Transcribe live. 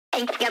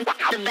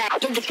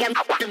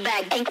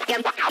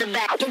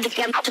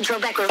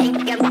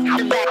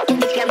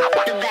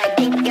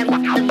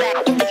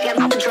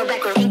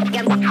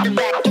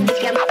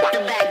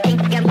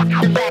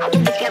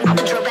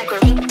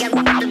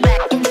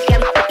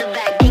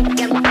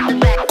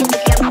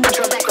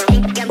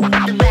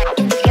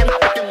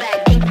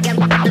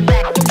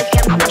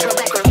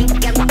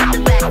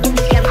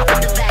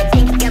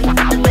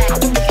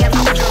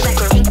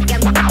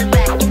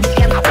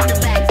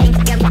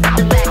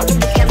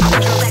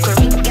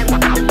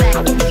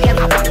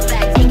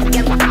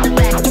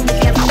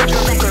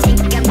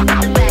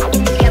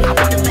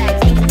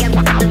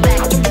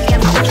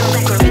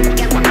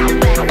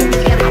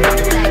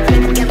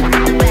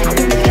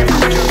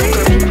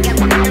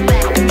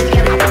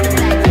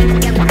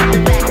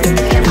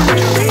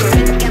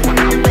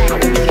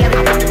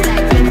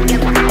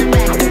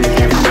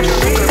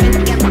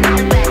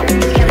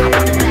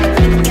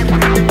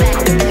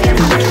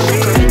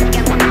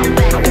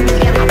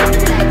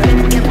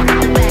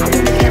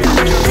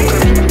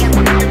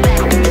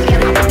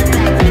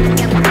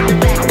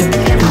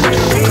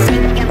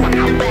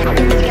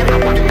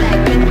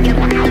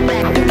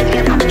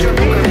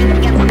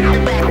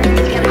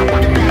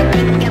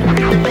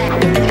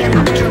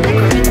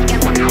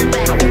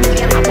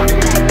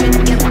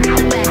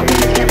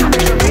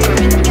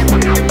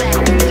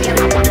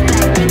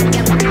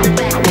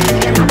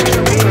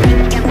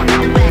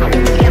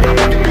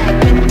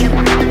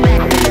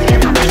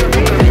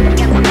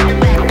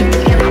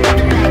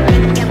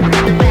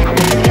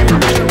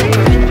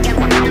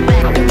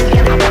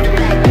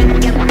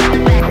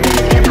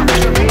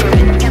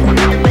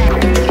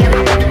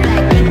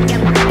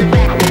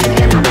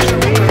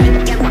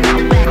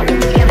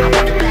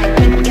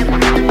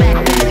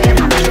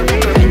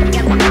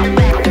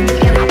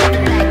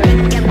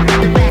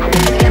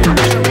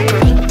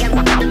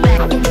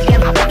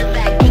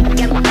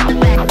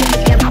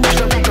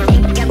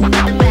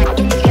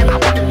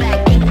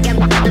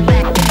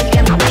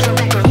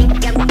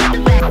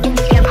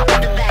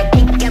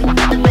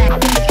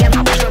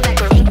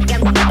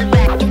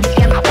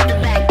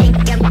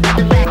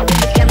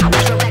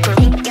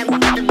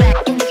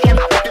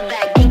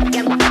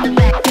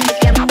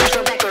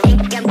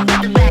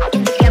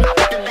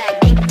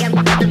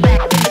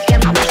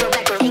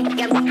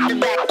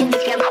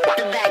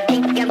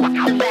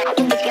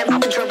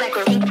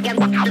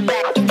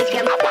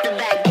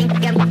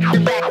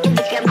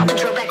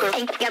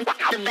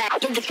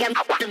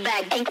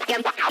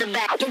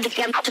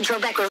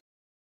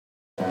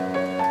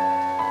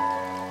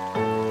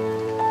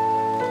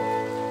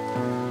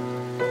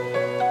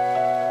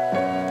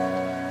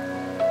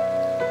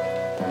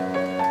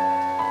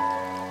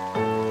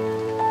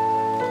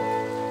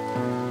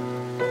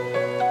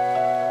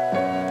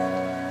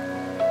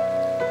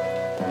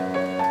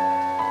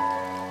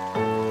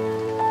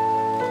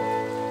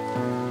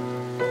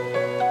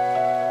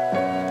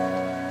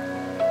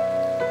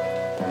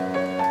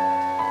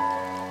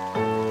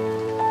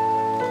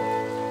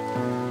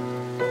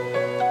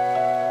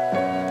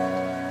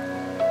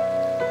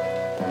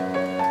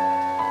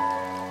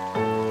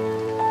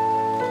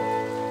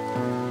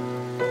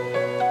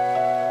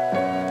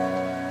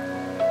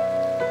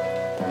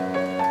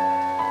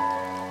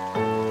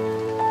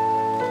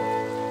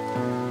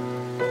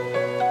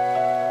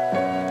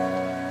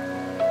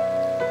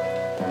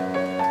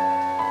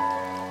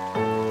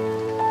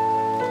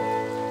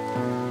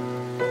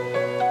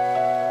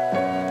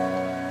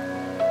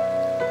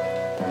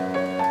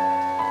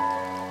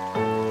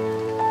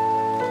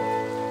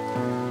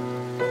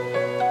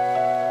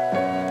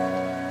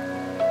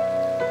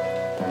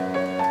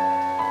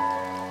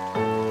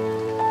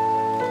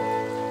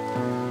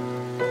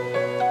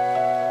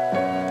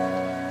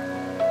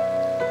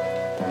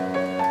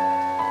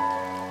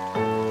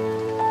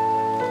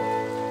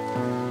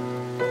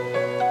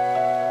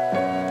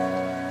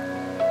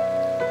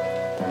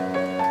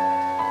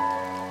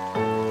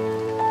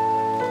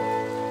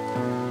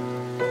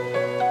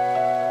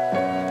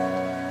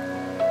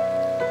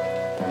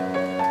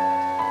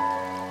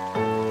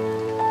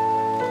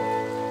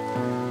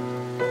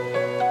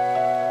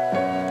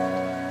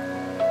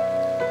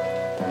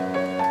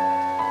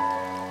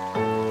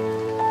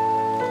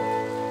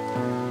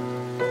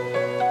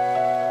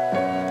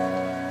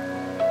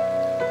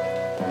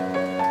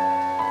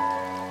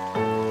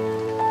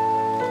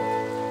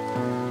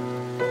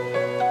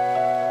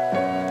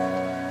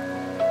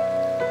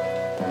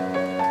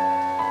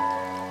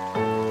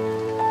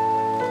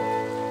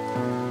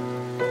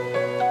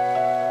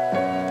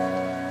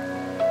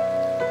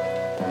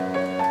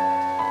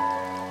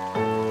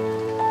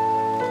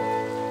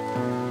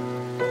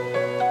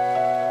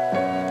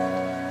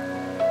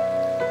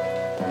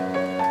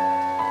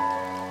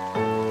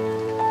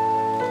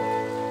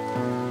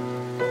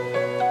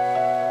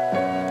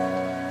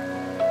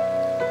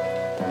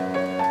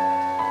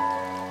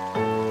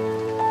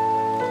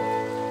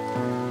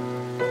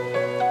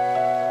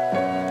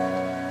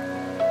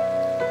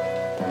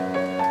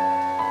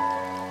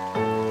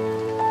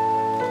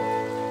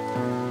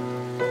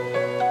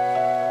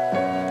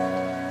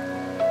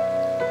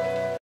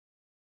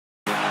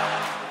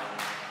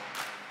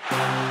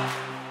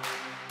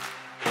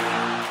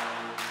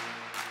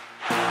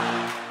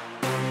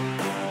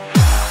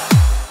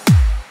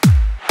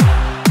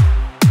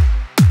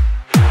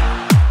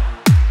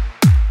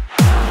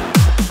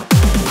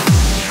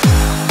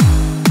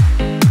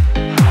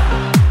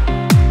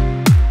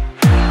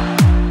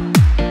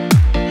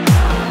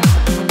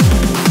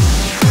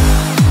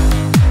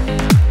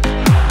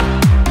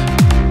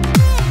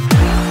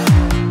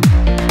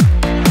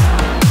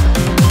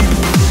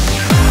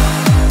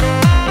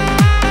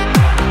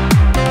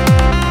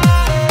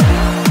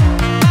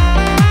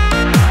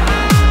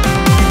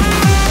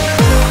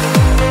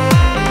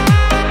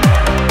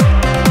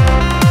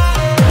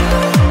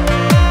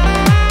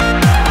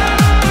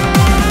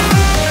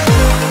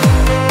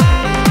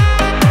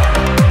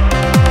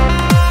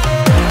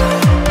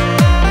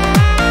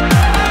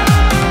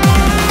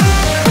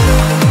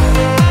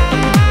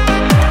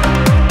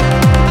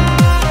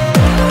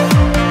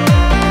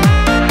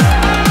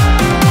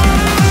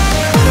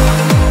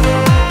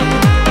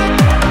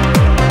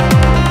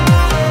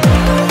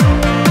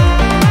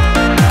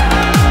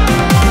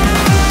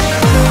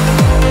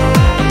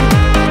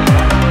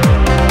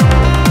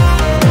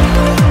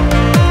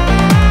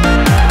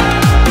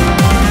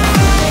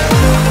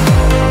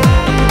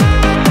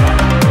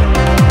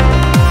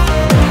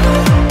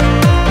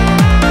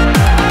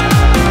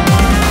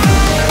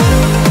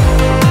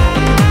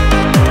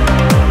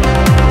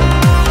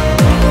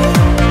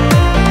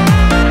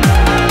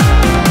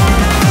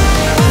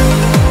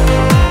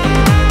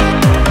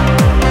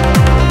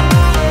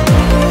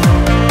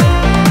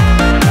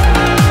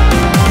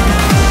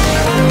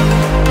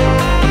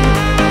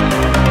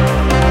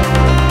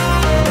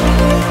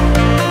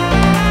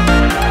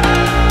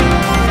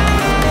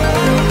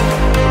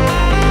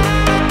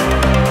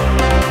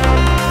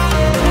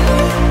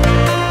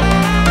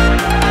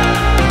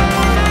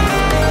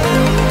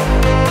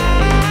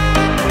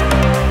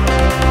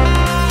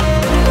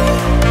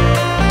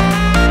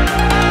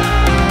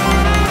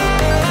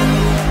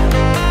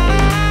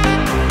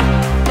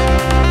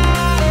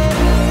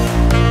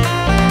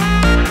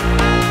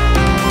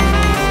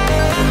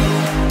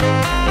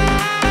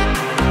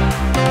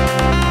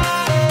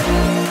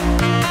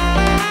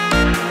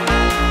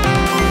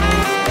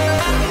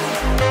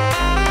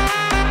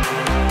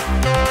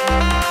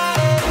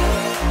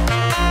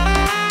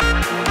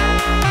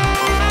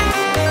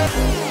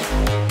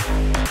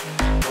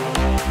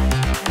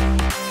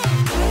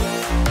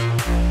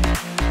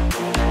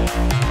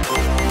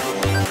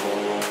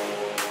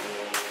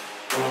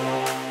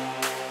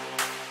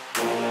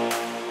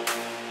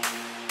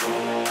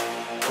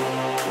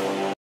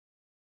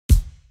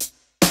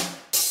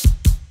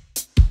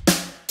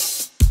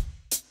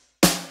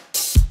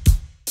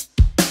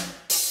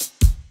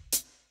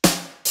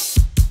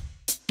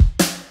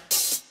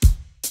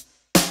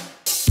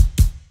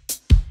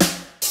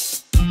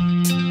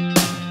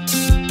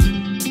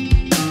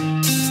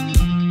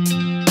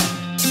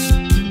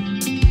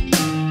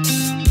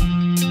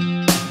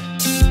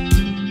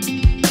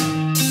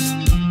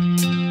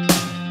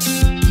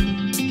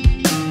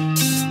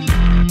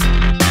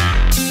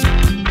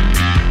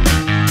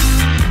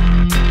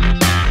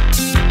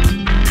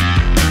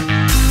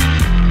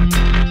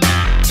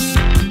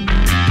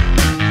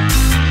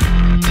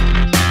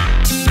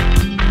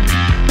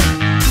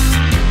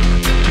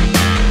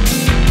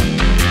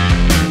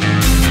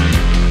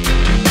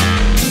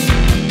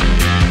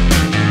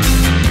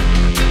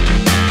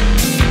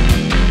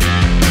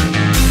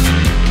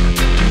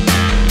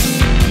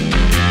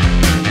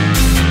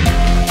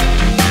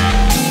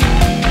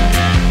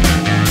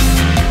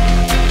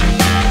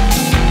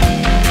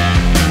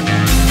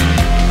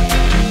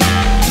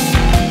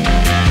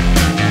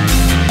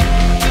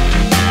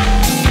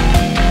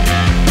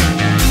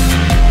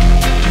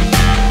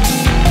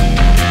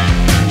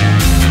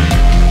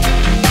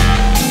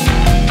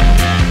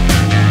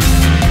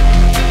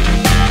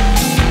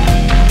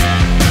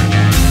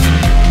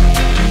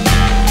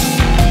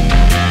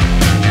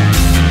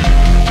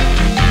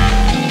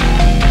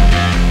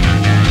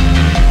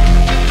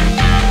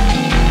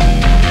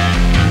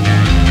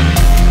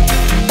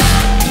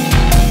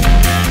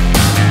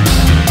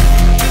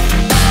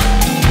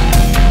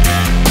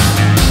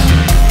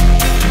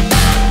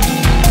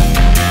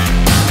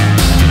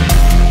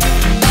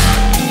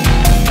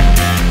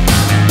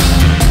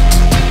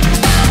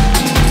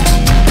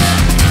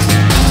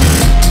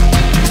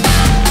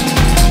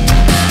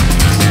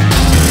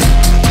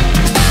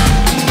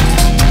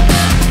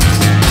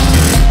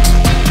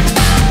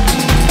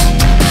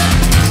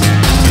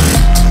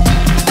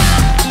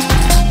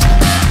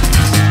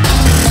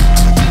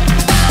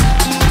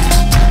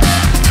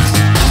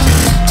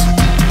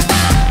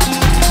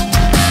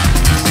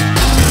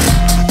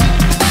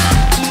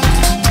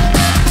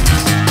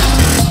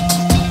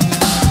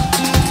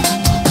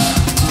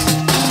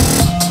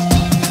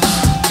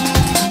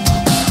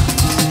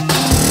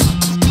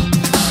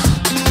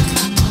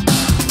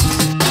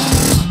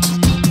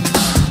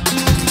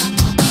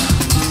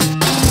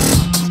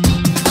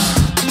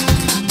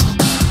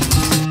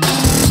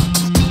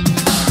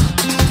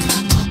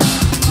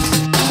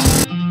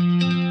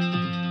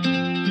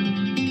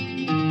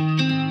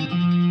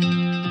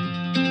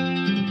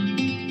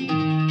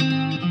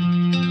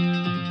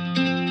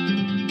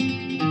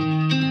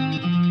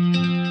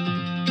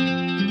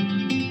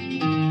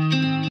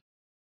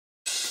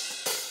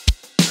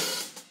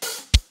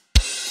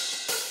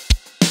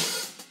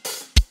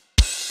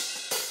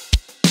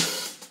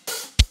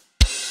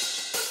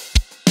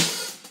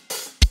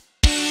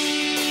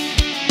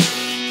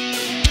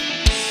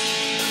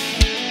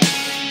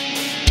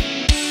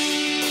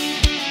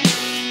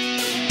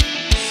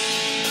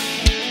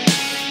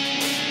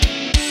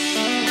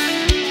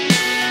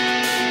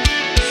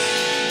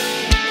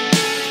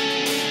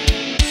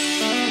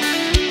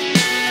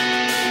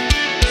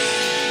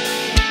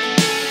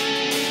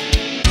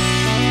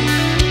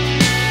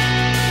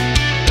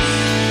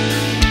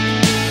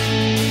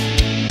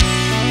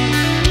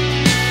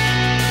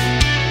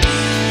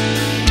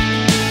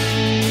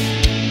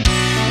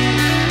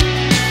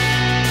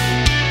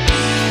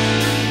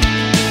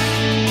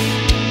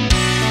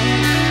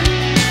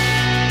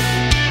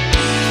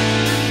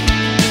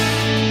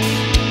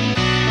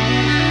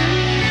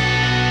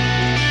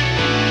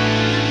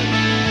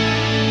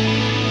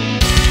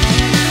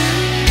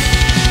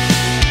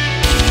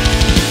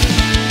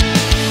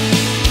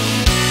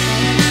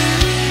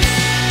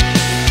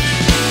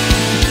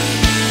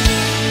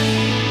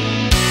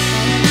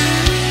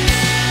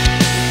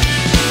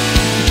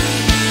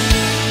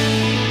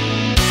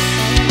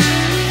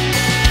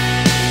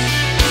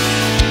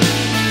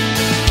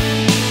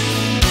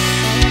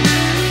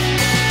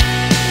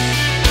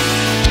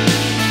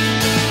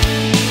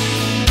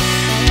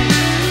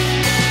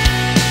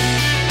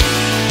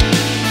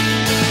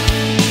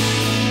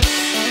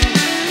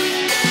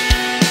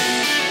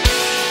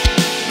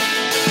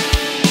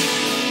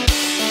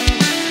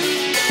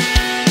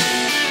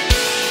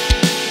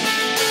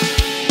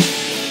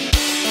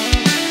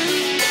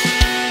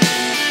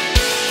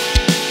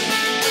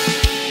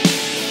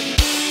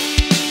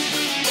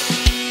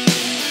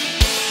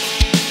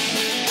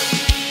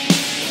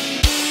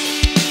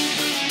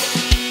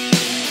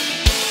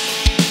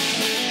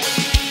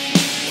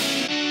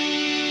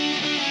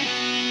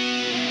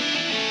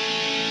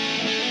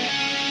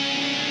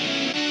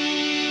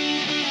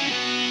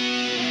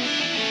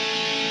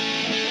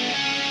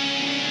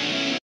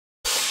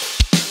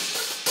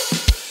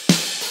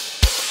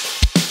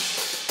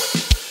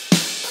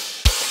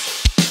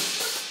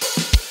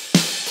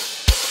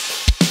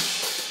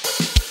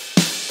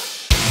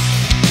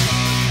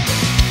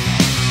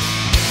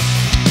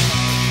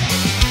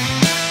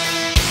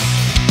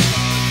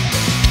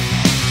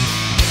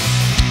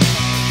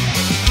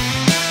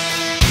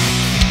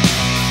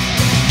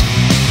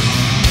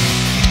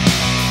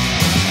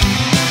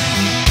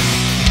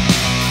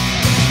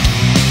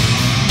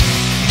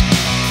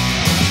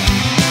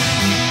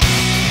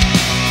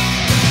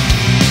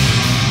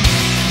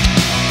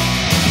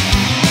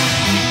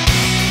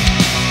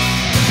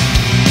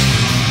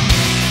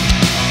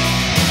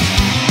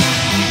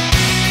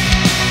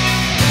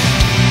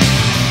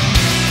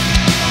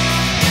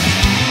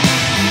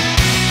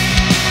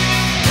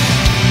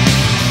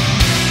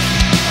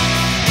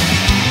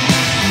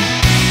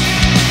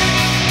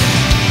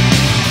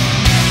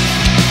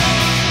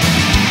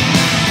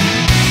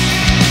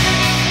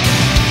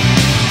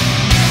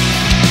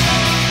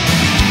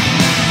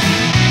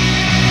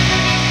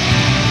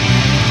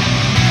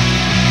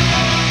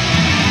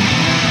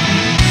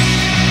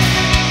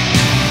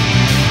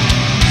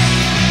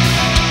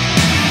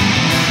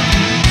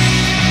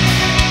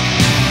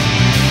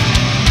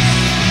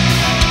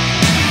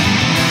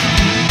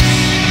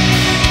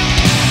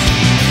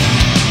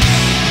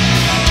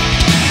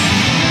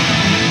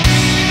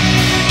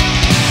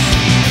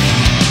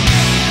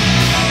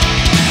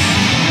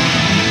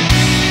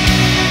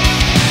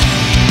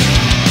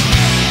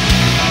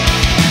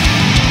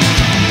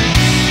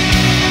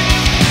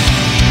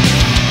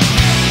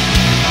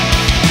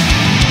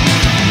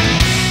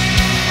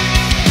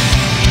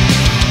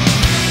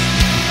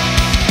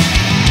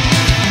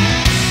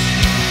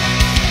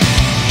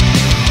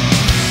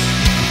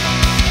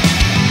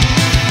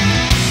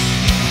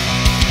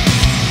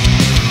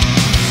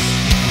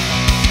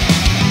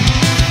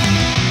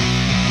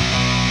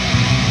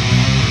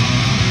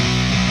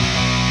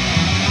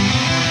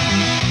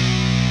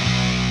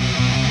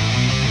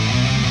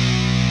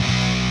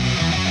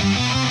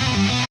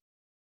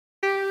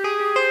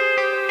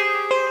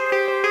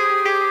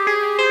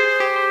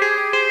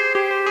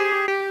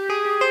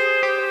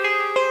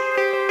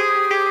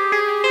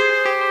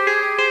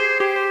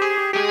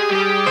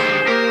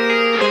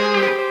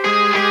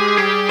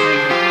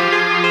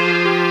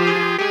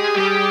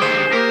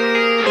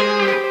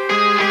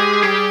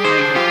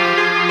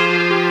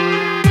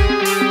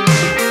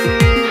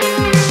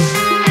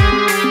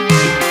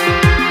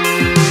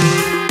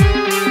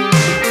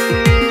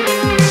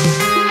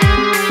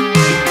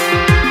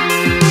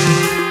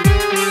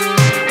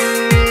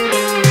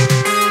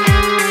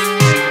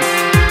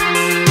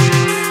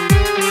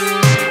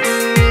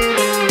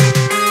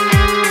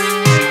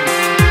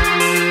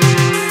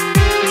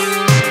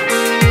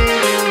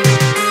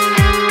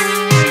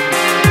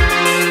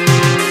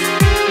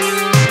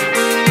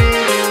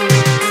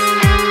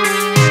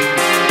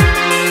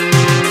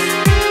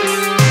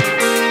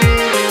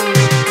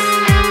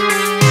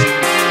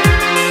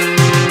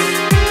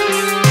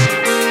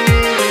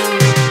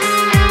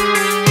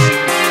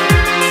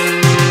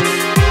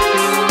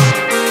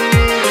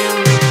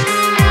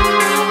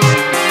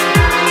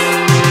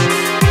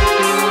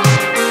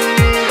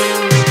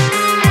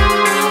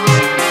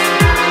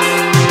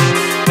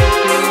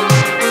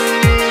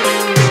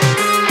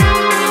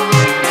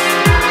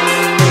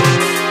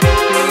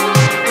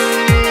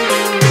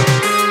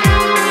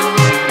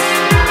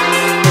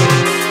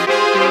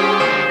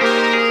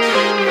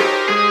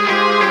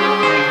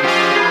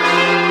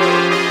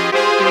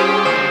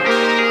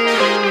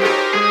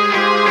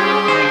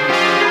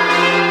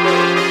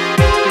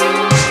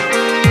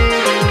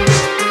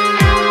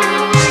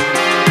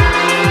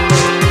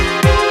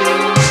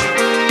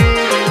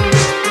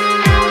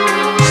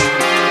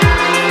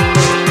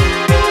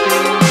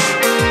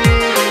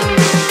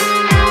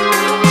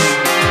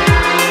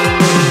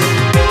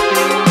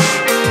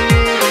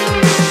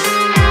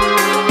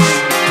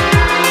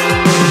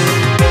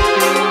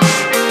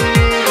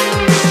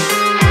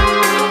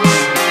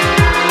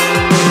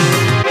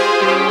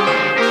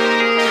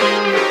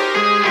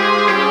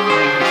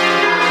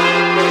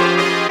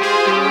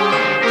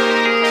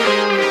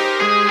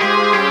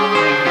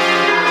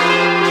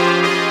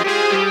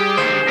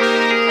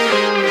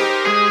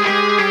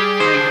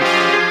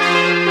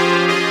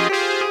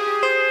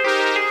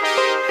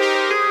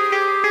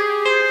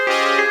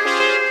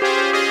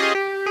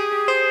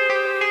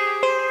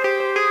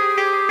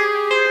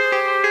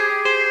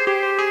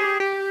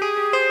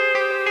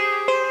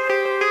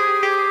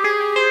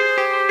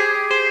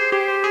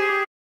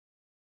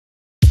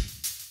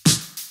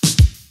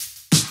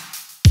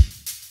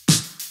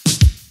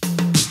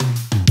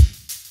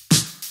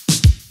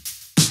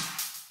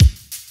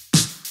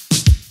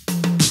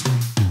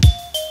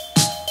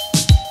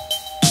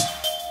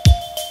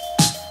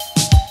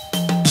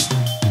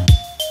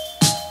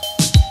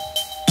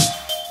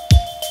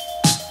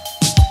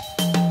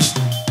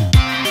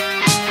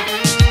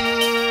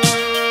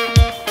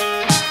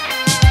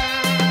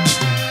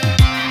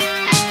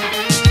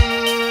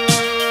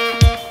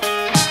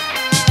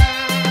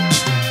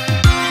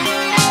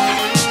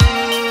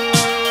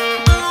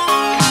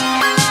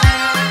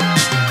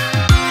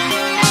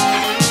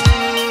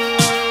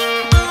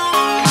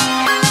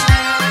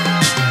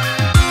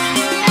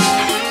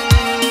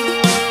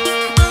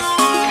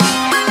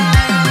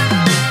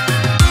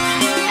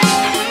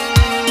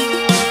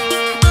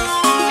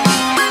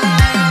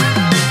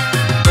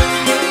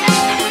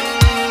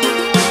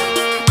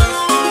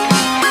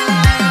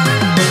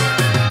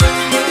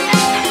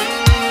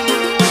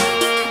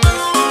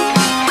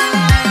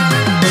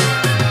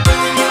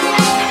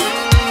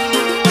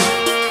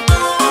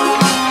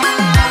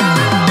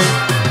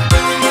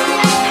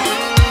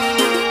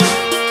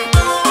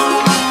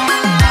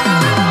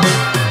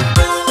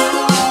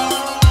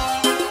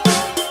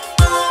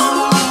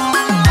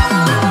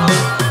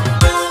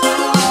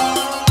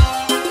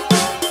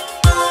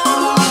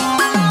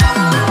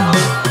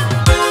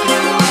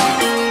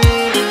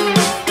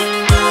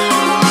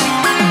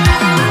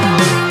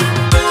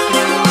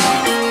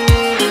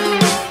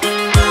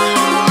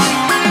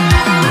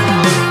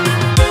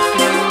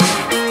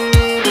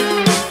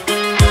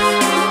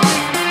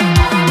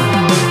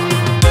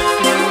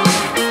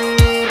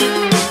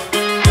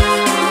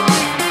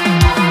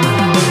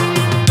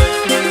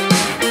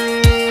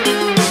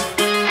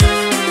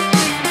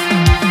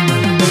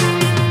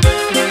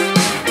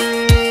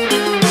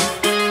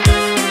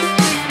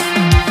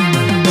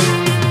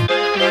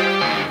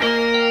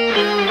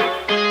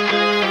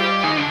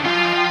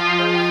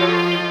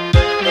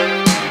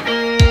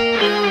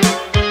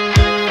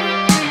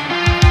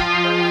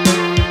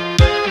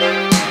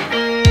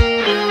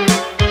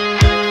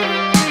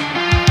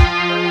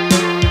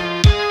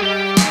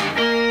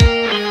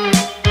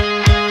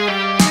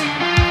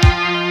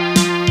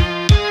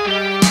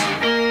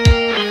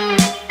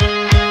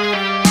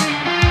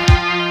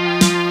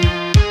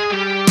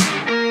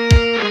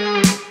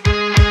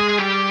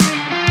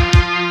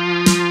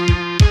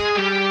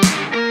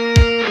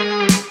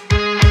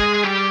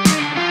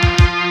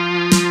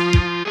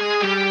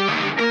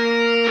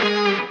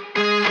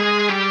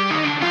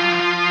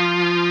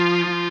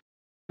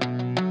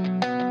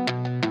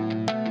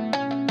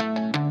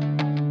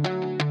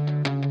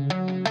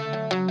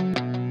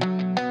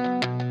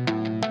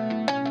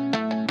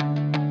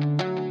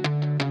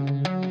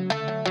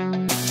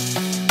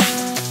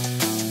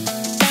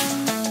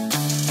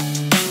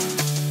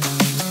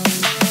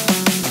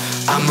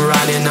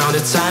running all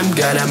the time,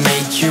 gotta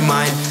make you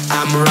mine.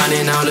 I'm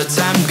running all the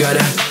time,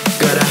 gotta.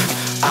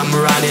 I'm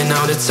running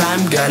all the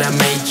time, gotta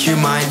make you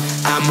mine.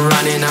 I'm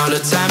running all the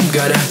time,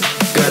 gotta.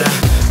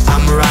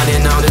 I'm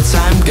running all the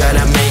time,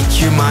 gotta make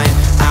you mine.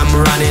 I'm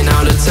running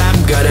all the time,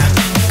 gotta.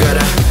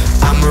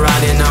 I'm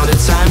running all the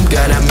time,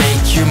 gotta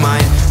make you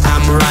mine.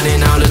 I'm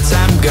running all the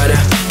time, gotta.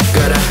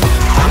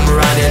 I'm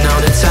running all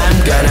the time,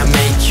 gotta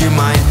make you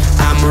mine.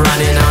 I'm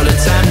running all the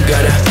time,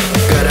 gotta.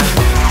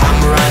 I'm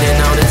running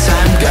all the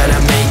time, gotta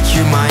make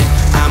you mine.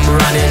 I'm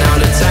running all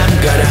the time,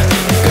 gotta.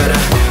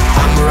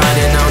 I'm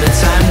running all the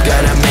time,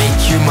 gotta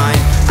make you mine.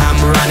 I'm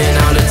running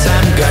all the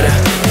time, gotta.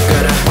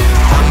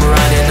 I'm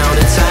running all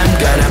the time,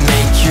 gotta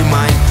make you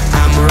mine.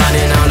 I'm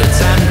running all the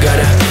time,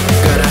 gotta.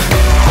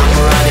 I'm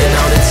running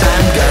all the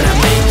time, gotta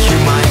make you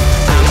mine.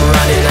 I'm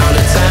running all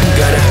the time,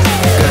 gotta.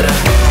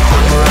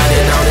 I'm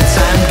running all the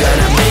time,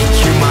 gotta make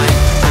you mine.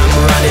 I'm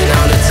running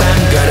all the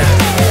time, gotta.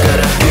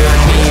 You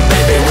and me,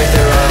 baby, with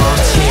the royal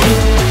team.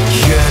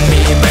 You and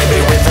me, baby,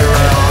 with the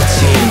royal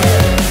team.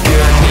 You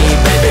and me,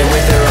 baby,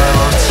 with the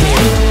royal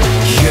team.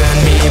 You and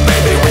me,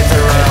 baby, with the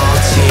royal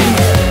team.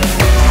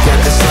 Got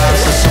this love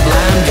so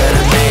sublime,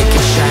 gotta make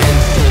it shine.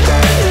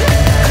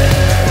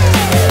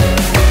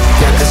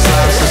 Got this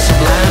love so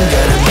sublime,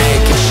 gotta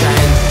make it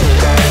shine.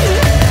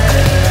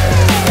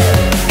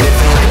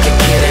 Living like a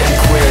king and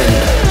queen.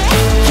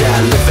 Yeah,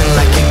 living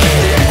like a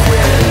king and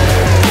queen.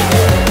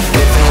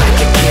 Living like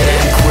a king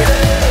and queen.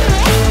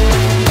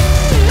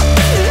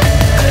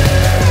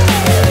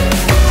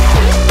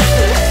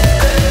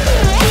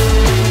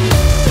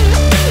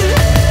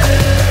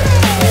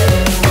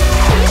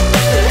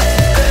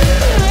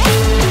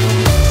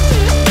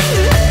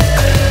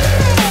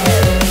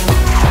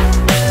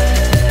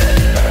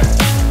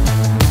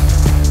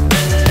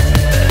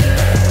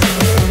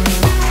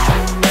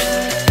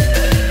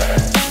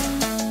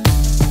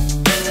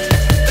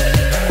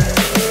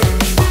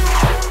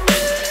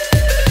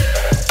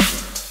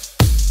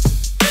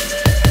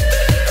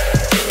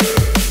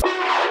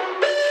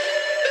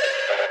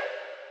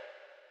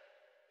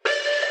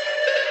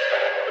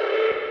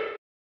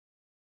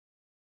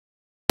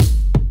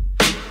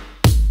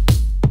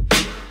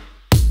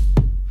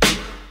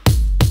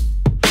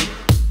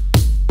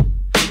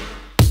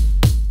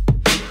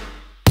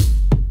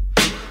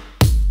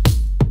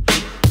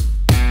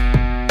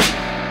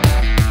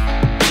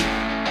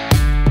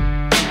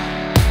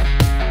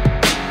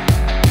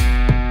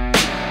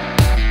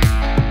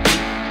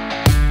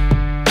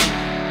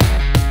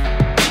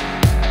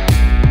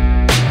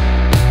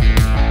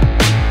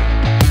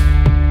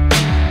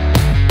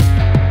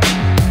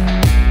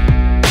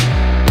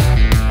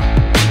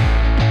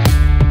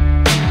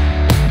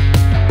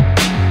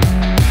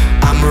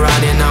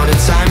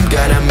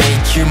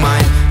 You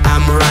mine.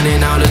 I'm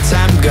running all the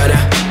time, gotta.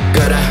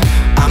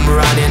 I'm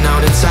running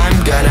all the time,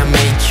 gotta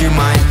make you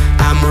mine.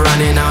 I'm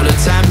running all the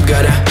time,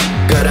 gotta.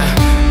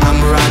 I'm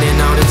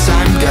running all the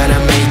time, gotta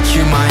make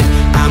you mine.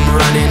 I'm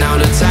running all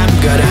the time,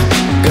 gotta.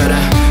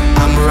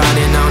 I'm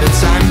running all the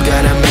time,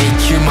 gotta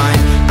make you mine.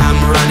 I'm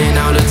running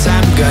all the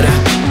time, gotta.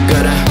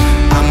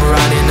 I'm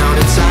running all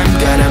the time,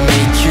 gotta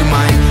make you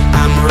mine.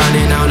 I'm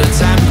running all the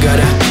time,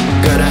 gotta.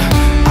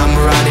 I'm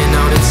running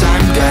all the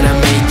time, gotta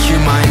make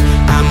you mine.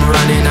 I'm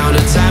running all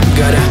the time,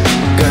 gotta.